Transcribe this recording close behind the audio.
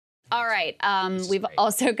All right. We've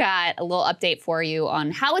also got a little update for you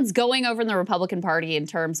on how it's going over in the Republican Party in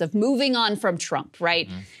terms of moving on from Trump, right?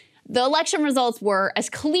 The election results were as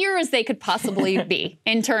clear as they could possibly be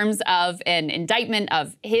in terms of an indictment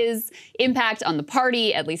of his impact on the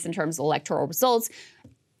party, at least in terms of electoral results.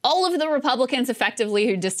 All of the Republicans effectively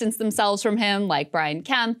who distanced themselves from him, like Brian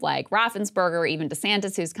Kemp, like Raffensperger, even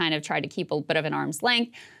DeSantis, who's kind of tried to keep a bit of an arm's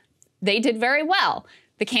length, they did very well.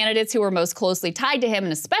 The candidates who were most closely tied to him,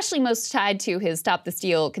 and especially most tied to his Stop the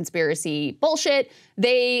Steal conspiracy bullshit,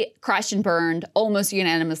 they crashed and burned almost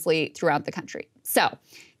unanimously throughout the country. So,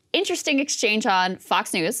 interesting exchange on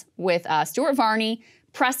Fox News with Stuart Varney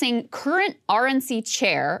pressing current RNC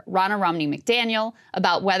chair, Ronna Romney McDaniel,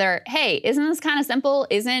 about whether, hey, isn't this kind of simple?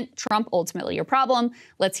 Isn't Trump ultimately your problem?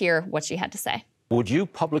 Let's hear what she had to say. Would you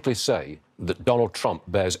publicly say that Donald Trump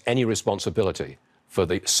bears any responsibility for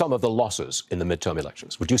some of the losses in the midterm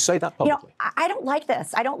elections? Would you say that publicly? You know, I don't like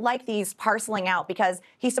this. I don't like these parceling out because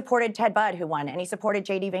he supported Ted Budd, who won, and he supported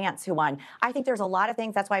J.D. Vance, who won. I think there's a lot of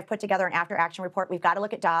things. That's why I've put together an after-action report. We've got to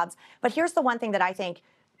look at Dobbs. But here's the one thing that I think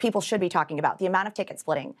people should be talking about: the amount of ticket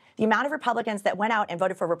splitting. The amount of Republicans that went out and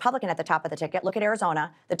voted for Republican at the top of the ticket. Look at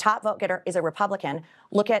Arizona. The top vote getter is a Republican.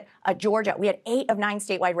 Look at Georgia. We had 8 of 9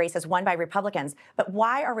 statewide races won by Republicans. But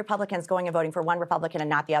why are Republicans going and voting for one Republican and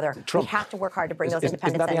not the other? Trump. We have to work hard to bring those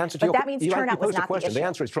independents that the answer in. to But that means turnout was not the issue. The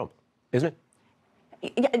answer is Trump, isn't it?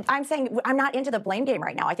 I'm saying I'm not into the blame game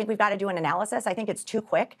right now. I think we've got to do an analysis. I think it's too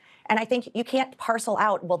quick. And I think you can't parcel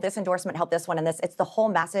out, well, this endorsement helped this one and this. It's the whole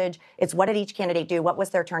message. It's what did each candidate do? What was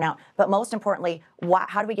their turnout? But most importantly,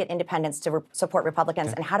 how do we get independents to support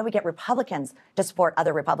Republicans? And how do we get Republicans to support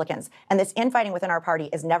other Republicans? And this infighting within our party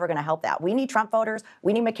is never going to help that. We need Trump voters.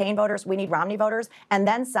 We need McCain voters. We need Romney voters. And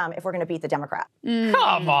then some if we're going to beat the Democrat.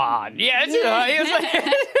 Come on. Yeah,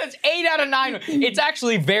 it's 8 out of 9. It's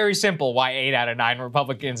actually very simple why 8 out of 9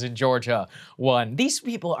 Republicans in Georgia won. These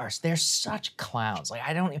people they're such clowns. Like,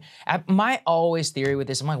 I don't even, my always theory with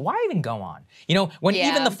this, I'm like, why even go on? You know, when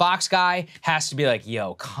even the Fox guy has to be like,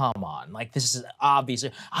 yo, come on. Like, this is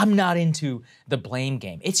obviously, I'm not into the blame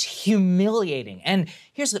game. It's humiliating. And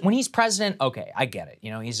here's when he's president, okay, I get it.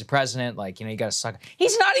 You know, he's the president, like, you know, you got to suck.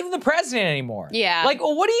 He's not even the president anymore. Yeah. Like,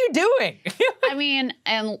 well, what are you doing? I mean,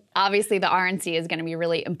 and obviously the RNC is going to be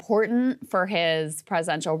really important for his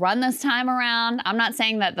presidential run this time around. I'm not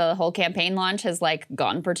saying that the whole campaign launch has, like,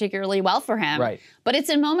 gone particularly well for him. Right. But it's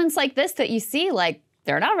in moments like this that you see, like,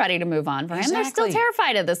 they're not ready to move on for him. They're still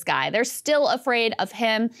terrified of this guy. They're still afraid of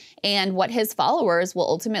him and what his followers will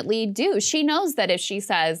ultimately do. She knows that if she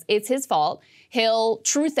says it's his fault, he'll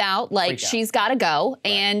truth out, like she's got to go,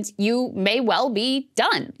 and you may well be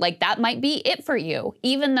done. Like, that might be it for you,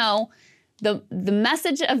 even though the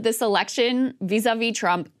message of this election vis-a-vis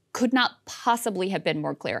Trump could not possibly have been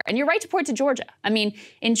more clear. And you're right to point to Georgia. I mean,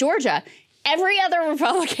 in Georgia, every other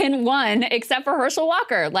Republican won except for Herschel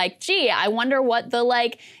Walker. Like, gee, I wonder what the,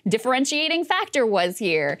 like, differentiating factor was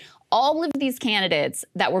here. All of these candidates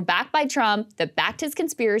that were backed by Trump, that backed his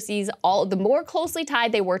conspiracies, the more closely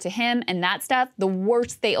tied they were to him and that stuff, the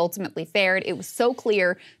worse they ultimately fared. It was so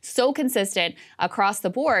clear, so consistent across the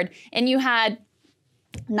board. And you had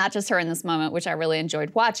not just her in this moment, which I really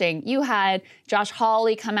enjoyed watching. You had Josh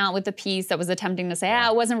Hawley come out with a piece that was attempting to say,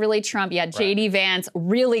 it wasn't really Trump. You had J.D. Vance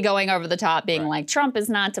really going over the top, being like, Trump is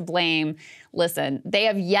not to blame. Listen, they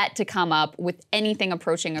have yet to come up with anything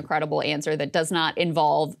approaching a credible answer that does not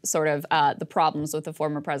involve sort of the problems with the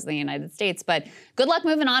former president of the United States. But good luck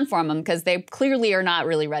moving on from them, because they clearly are not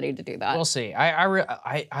really ready to do that. We'll see.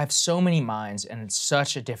 I have so many minds, and it's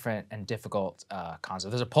such a different and difficult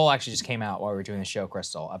concept. There's a poll actually just came out while we were doing the show,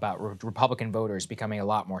 Krystal, about Republican voters becoming a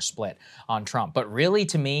lot more split on Trump. But really,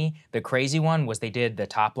 to me, the crazy one was they did the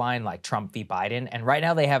top line, like Trump v. Biden, and right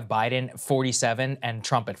now they have Biden 47 and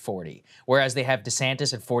Trump at 40, whereas they have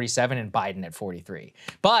DeSantis at 47 and Biden at 43.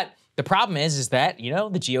 But the problem is that, you know,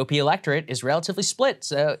 the GOP electorate is relatively split.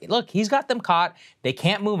 So, look, he's got them caught. They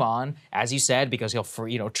can't move on, as you said, because he'll,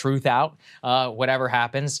 you know, truth out whatever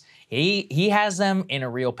happens. He has them in a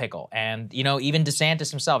real pickle. And, you know, even DeSantis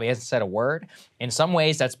himself, he hasn't said a word. In some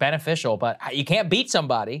ways, that's beneficial, but you can't beat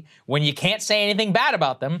somebody when you can't say anything bad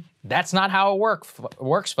about them. That's not how it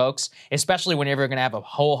works, folks, especially when you're going to have a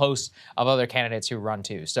whole host of other candidates who run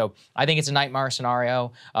too. So I think it's a nightmare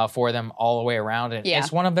scenario for them all the way around. And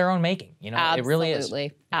it's one of their own making. You know, it really is.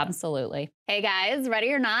 Absolutely. Hey guys,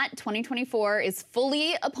 ready or not, 2024 is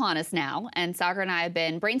fully upon us now, and Saagar and I have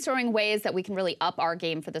been brainstorming ways that we can really up our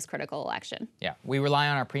game for this critical election. Yeah, we rely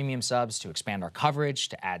on our premium subs to expand our coverage,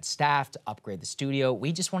 to add staff, to upgrade the studio.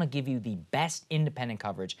 We just want to give you the best independent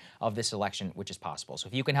coverage of this election, which is possible. So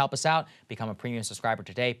if you can help us out, become a premium subscriber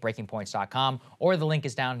today, breakingpoints.com, or the link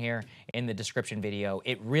is down here in the description video.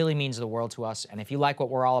 It really means the world to us, and if you like what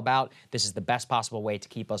we're all about, this is the best possible way to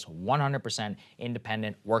keep us 100%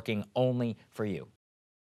 independent, working only for you.